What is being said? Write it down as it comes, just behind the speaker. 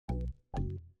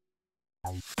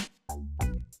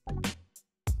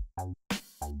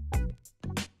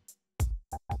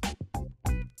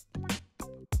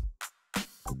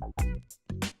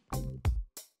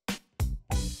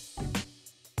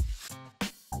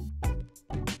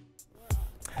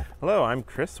Hello, I'm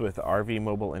Chris with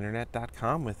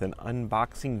RVMobileInternet.com with an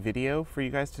unboxing video for you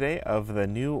guys today of the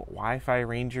new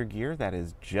WiFiRanger gear that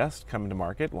is just coming to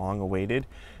market, long awaited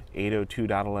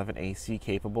 802.11 AC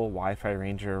capable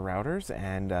WiFiRanger routers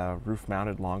and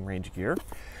roof-mounted long-range gear.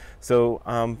 So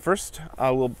first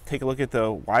we'll take a look at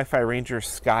the WiFiRanger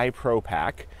SkyPro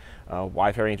pack.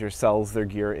 WiFiRanger sells their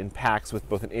gear in packs with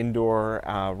both an indoor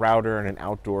router and an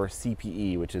outdoor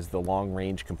CPE, which is the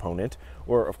long-range component.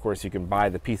 Or, of course, you can buy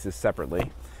the pieces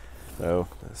separately. So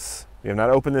we have not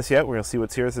opened this yet. We're going to see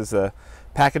what's here. This is a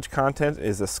package content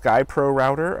is a SkyPro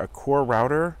router, a Core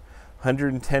router,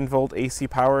 110-volt AC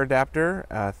power adapter,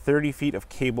 30 feet of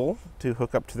cable to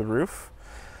hook up to the roof.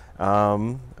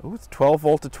 It's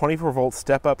 12-volt to 24-volt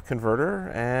step-up converter,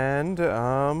 and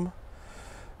a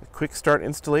quick start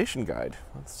installation guide.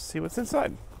 Let's see what's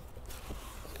inside.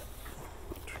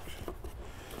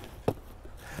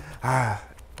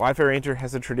 WiFiRanger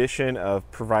has a tradition of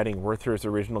providing Werther's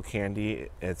original candy.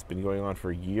 It's been going on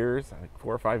for years, I think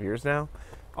 4 or 5 years now.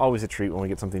 Always a treat when we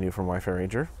get something new from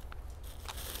WiFiRanger.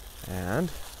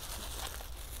 And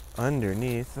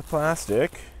underneath the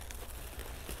plastic,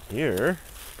 here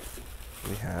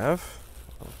we have,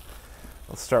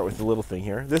 let's start with the little thing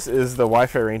here. This is the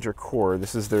WiFiRanger Core.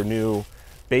 This is their new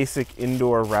basic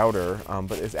indoor router,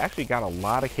 but it's actually got a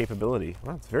lot of capability.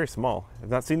 Well, it's very small.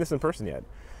 I've not seen this in person yet.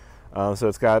 So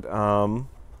it's got 5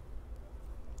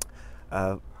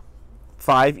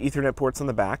 Ethernet ports on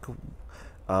the back.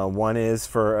 One is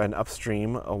for an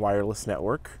upstream wireless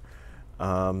network,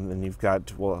 and you've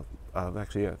got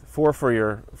actually 4 for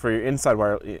your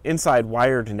inside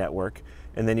wired network,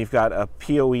 and then you've got a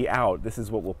PoE out. This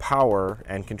is what will power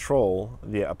and control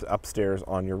the upstairs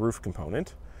on your roof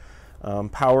component.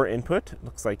 Power input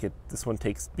looks like this one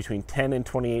takes between 10 and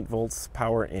 28 volts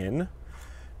power in.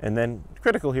 And then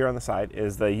critical here on the side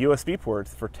is the USB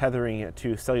ports for tethering it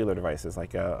to cellular devices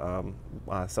like a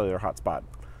cellular hotspot.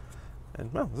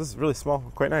 And well, this is really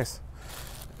small, quite nice.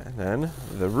 And then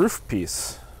the roof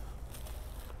piece.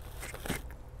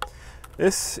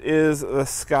 This is the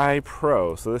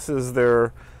SkyPro. So this is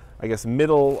their, I guess,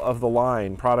 middle of the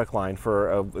line product line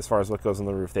for as far as what goes on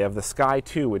the roof. They have the Sky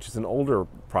 2, which is an older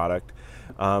product.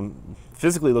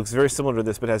 Physically looks very similar to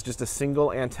this, but has just a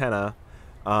single antenna.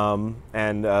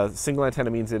 Single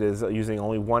antenna means it is using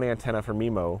only one antenna for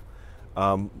MIMO.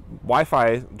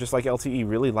 Wi-Fi, just like LTE,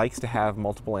 really likes to have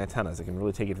multiple antennas. It can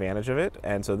really take advantage of it.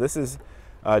 And so this is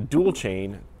dual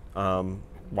chain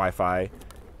Wi-Fi.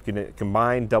 You can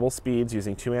combine double speeds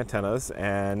using 2 antennas,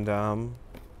 and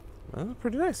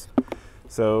pretty nice.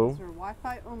 So these are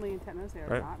Wi-Fi only antennas. They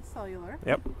are not cellular.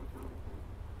 Yep.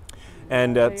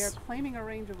 And they are claiming a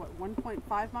range of what,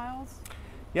 1.5 miles?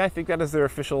 Yeah, I think that is their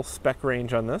official spec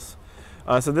range on this.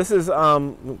 So this is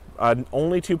only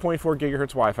 2.4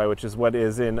 gigahertz Wi-Fi, which is what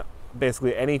is in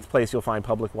basically any place you'll find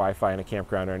public Wi-Fi in a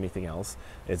campground or anything else.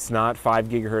 It's not 5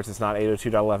 gigahertz, it's not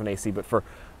 802.11 AC, but for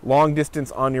long distance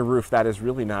on your roof, that is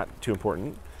really not too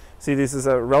important. See, this is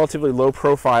a relatively low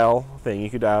profile thing. You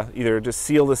could either just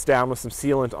seal this down with some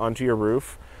sealant onto your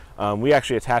roof. We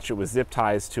actually attach it with zip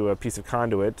ties to a piece of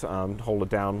conduit to hold it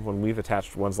down when we've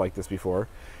attached ones like this before.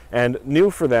 And new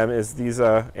for them is these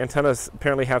antennas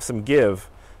apparently have some give,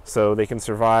 so they can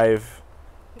survive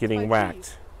getting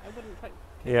whacked. I wouldn't quite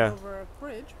over a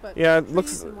fridge, but yeah, it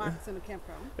looks. Wax in a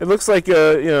campground. It looks like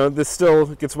this still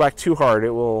gets whacked too hard,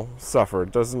 it will suffer.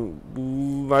 It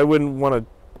doesn't. I wouldn't want to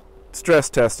stress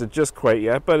test it just quite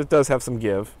yet, but it does have some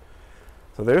give.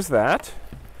 So there's that.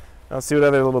 Now let's see what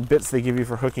other little bits they give you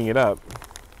for hooking it up.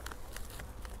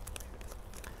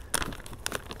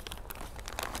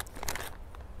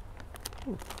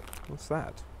 What's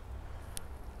that?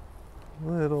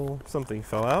 Little something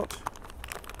fell out.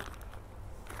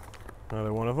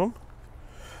 Another one of them.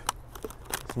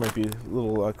 This might be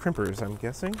little crimpers, I'm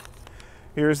guessing.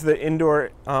 Here's the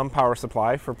indoor power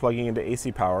supply for plugging into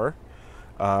AC power.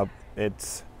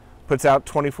 It puts out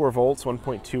 24 volts,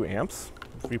 1.2 amps.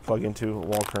 We plug into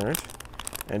wall current.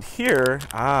 And here,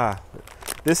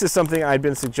 this is something I've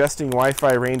been suggesting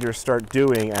WiFiRangers start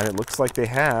doing, and it looks like they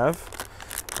have.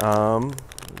 Let me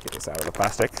get this out of the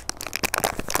plastic.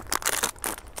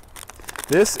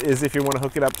 This is if you want to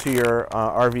hook it up to your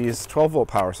RV's 12-volt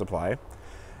power supply.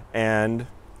 And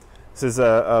this is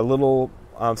a little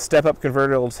step-up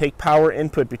converter. It will take power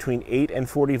input between 8 and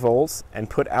 40 volts and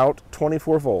put out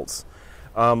 24 volts.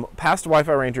 Past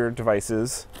WiFiRanger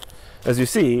devices, as you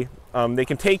see, they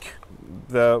can take,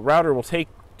 the router will take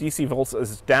DC volts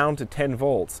as down to 10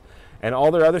 volts. And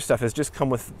all their other stuff has just come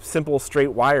with simple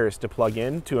straight wires to plug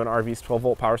in to an RV's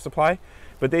 12-volt power supply.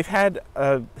 But they've had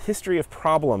a history of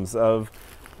problems of,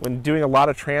 when doing a lot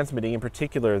of transmitting in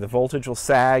particular, the voltage will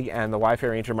sag and the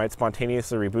WiFiRanger might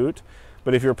spontaneously reboot.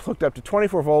 But if you're hooked up to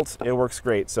 24 volts, it works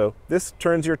great. So this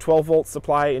turns your 12-volt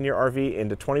supply in your RV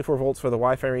into 24 volts for the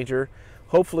WiFiRanger.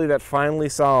 Hopefully that finally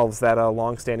solves that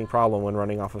long-standing problem when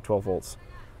running off of 12 volts.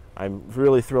 I'm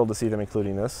really thrilled to see them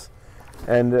including this.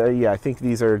 And yeah, I think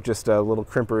these are just little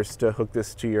crimpers to hook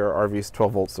this to your RV's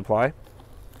 12-volt supply.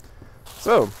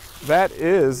 So that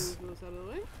is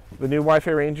the new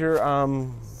WiFiRanger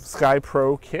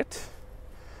SkyPro kit.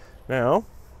 Now,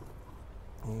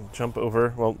 I'll jump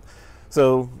over. Well,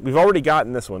 so we've already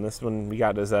gotten this one. This one we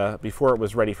got as before it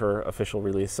was ready for official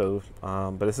release. So,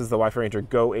 but this is the WiFiRanger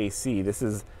GoAC. This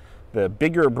is the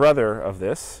bigger brother of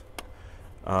this,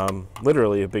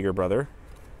 literally a bigger brother.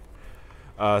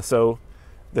 So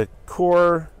the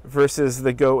Core versus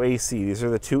the GoAC. These are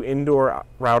the two indoor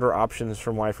router options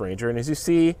from WiFiRanger. And as you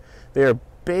see, they are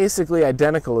basically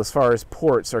identical as far as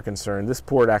ports are concerned. This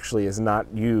port actually is not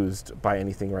used by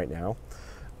anything right now.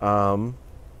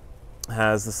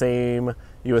 Has the same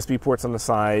USB ports on the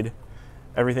side,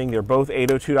 everything. They're both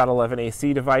 802.11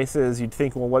 AC devices. You'd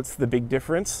think, well, what's the big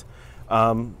difference?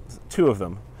 Two of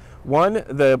them. One,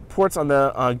 the ports on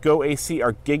the GoAC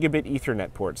are Gigabit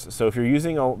Ethernet ports. So if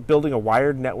you're building a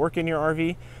wired network in your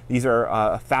RV, these are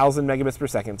 1,000 megabits per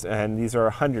second, and these are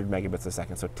 100 megabits a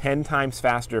second. So 10 times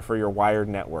faster for your wired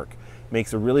network.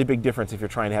 Makes a really big difference if you're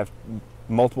trying to have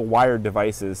multiple wired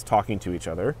devices talking to each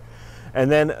other. And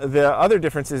then the other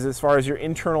difference is as far as your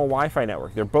internal Wi-Fi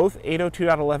network. They're both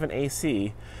 802.11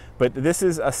 AC, but this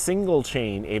is a single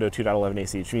chain 802.11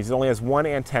 AC, which means it only has one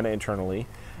antenna internally.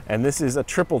 And this is a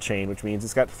triple chain, which means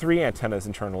it's got 3 antennas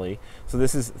internally. So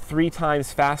this is 3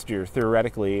 times faster,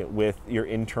 theoretically, with your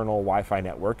internal Wi-Fi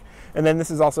network. And then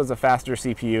this is also has a faster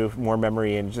CPU, more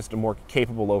memory, and just a more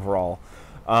capable overall.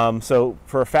 So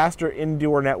for a faster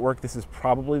indoor network, this is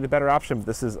probably the better option, but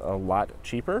this is a lot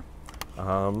cheaper.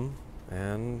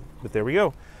 But there we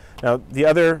go. Now the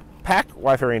other pack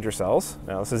WiFiRanger sells,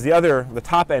 now this is the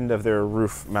top end of their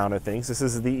roof mounted things. This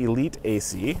is the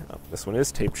EliteAC. This one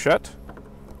is taped shut.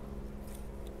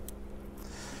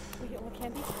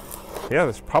 Yeah,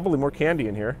 there's probably more candy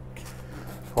in here.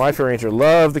 WiFiRanger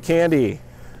love the candy.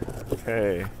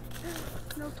 Okay.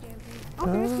 No candy.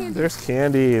 Oh, there's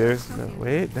candy. There's no,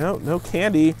 wait, no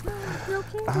candy. No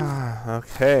candy. Ah,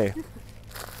 okay.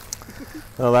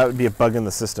 Well, that would be a bug in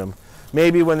the system.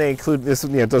 Maybe when they include this,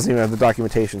 it doesn't even have the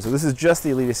documentation. So this is just the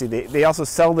EliteAC. They also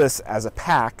sell this as a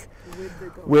pack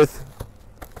with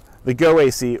the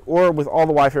GoAC, or with all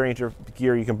the WiFiRanger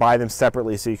gear. You can buy them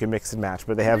separately so you can mix and match.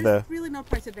 But they have There's really no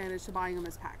price advantage to buying them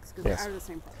as packs because yes. they're the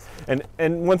same price.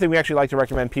 And one thing we actually like to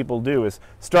recommend people do is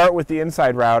start with the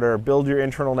inside router, build your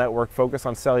internal network, focus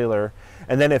on cellular,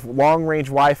 and then if long-range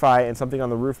Wi-Fi and something on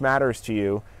the roof matters to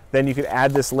you, then you could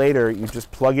add this later. You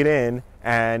just plug it in,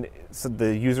 and so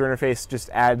the user interface just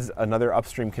adds another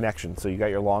upstream connection. So you got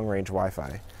your long-range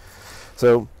Wi-Fi.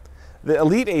 So the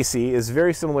EliteAC is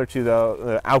very similar to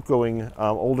the outgoing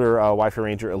older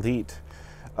WiFiRanger Elite.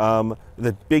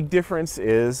 The big difference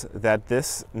is that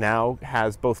this now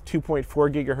has both 2.4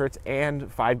 gigahertz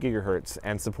and 5 gigahertz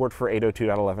and support for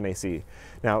 802.11 AC.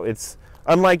 Now it's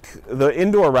unlike the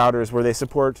indoor routers where they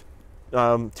support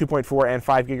 2.4 and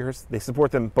 5 gigahertz. They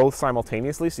support them both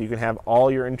simultaneously, so you can have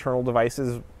all your internal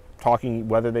devices talking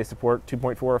whether they support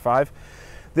 2.4 or 5.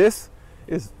 This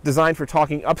is designed for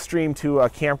talking upstream to a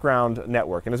campground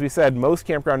network. And as we said, most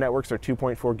campground networks are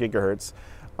 2.4 gigahertz.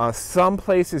 Some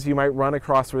places you might run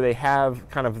across where they have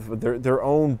kind of their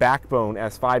own backbone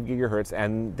as 5 gigahertz,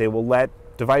 and they will let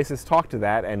devices talk to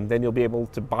that, and then you'll be able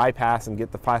to bypass and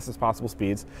get the fastest possible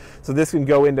speeds. So this can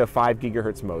go into 5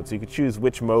 gigahertz mode. So you can choose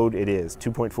which mode it is,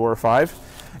 2.4 or 5.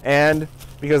 And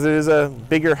because it is a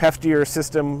bigger, heftier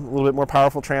system, a little bit more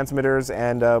powerful transmitters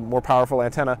and a more powerful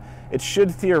antenna, it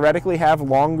should theoretically have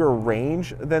longer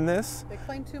range than this. They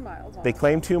claim 2 miles. They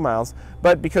claim 2 miles,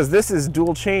 but because this is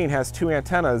dual chain, has 2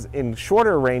 antennas, in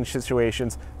shorter range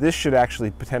situations, this should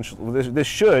actually this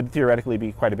should theoretically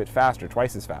be quite a bit faster,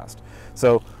 twice as fast.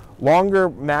 So longer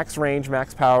max range,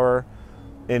 max power.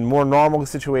 In more normal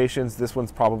situations, this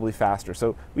one's probably faster.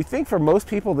 So we think for most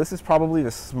people, this is probably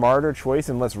the smarter choice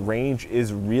unless range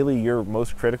is really your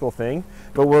most critical thing.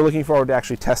 But we're looking forward to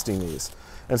actually testing these.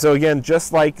 And so again,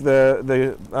 just like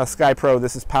the SkyPro,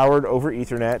 this is powered over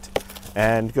Ethernet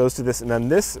and goes to this, and then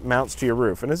this mounts to your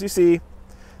roof. And as you see,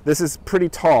 this is pretty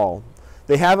tall.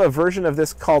 They have a version of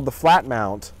this called the flat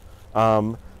mount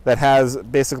that has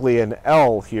basically an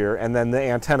L here and then the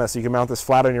antenna, so you can mount this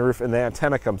flat on your roof and the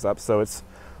antenna comes up, so it's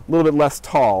a little bit less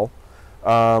tall.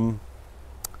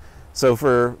 So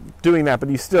for doing that, but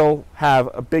you still have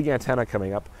a big antenna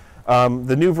coming up.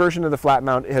 The new version of the flat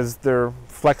mount has their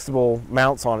flexible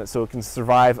mounts on it, so it can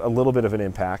survive a little bit of an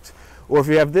impact. Or if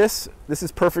you have this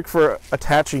is perfect for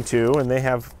attaching to, and they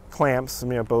have clamps,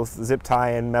 both zip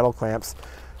tie and metal clamps,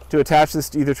 to attach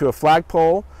this either to a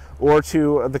flagpole or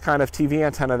to the kind of TV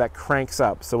antenna that cranks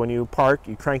up. So when you park,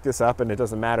 you crank this up and it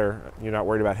doesn't matter. You're not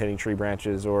worried about hitting tree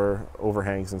branches or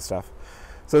overhangs and stuff.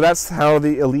 So that's how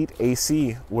the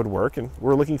EliteAC would work, and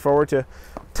we're looking forward to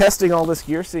testing all this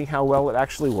gear, seeing how well it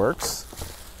actually works.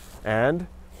 And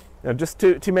just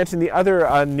to mention the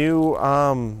other new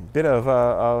bit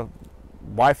of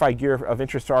Wi-Fi gear of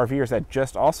interest to RVers that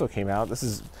just also came out. This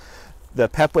is the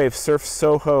Pepwave Surf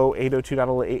SOHO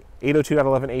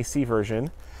 802.11 AC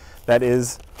version that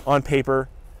is, on paper,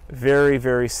 very,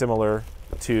 very similar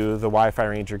to the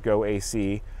WiFiRanger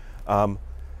GoAC.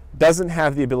 Doesn't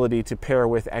have the ability to pair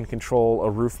with and control a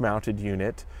roof-mounted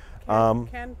unit.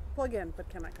 Can plug in, but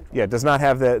cannot control. Yeah, does not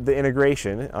have the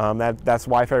integration. That's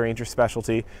WiFiRanger's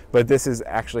specialty, but this is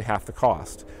actually half the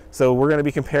cost. So we're going to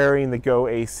be comparing the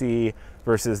GoAC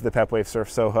versus the Pepwave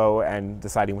Surf SOHO and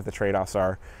deciding what the trade-offs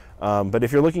are. But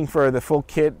if you're looking for the full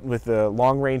kit with the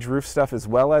long-range roof stuff as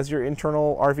well as your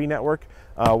internal RV network,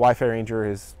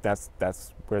 WiFiRanger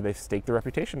that's where they've staked their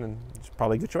reputation, and it's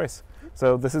probably a good choice.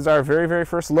 So this is our very, very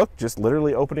first look, just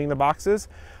literally opening the boxes.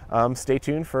 Stay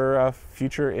tuned for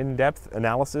future in-depth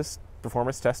analysis,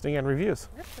 performance testing, and reviews.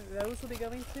 Yep, those will be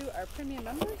going to our premium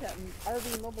members at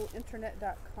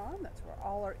RVmobileinternet.com. That's where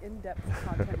all our in-depth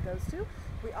content goes to.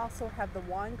 We also have the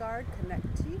Winegard Connect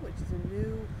E, which is a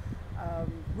new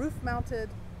roof-mounted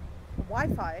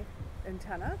Wi-Fi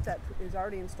antenna that is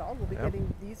already installed. We'll be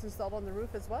getting these installed on the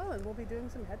roof as well, and we'll be doing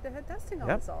some head-to-head testing on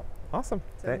this all. Awesome.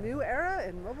 It's a new era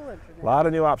in mobile internet. A lot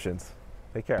of new options.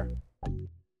 Take care.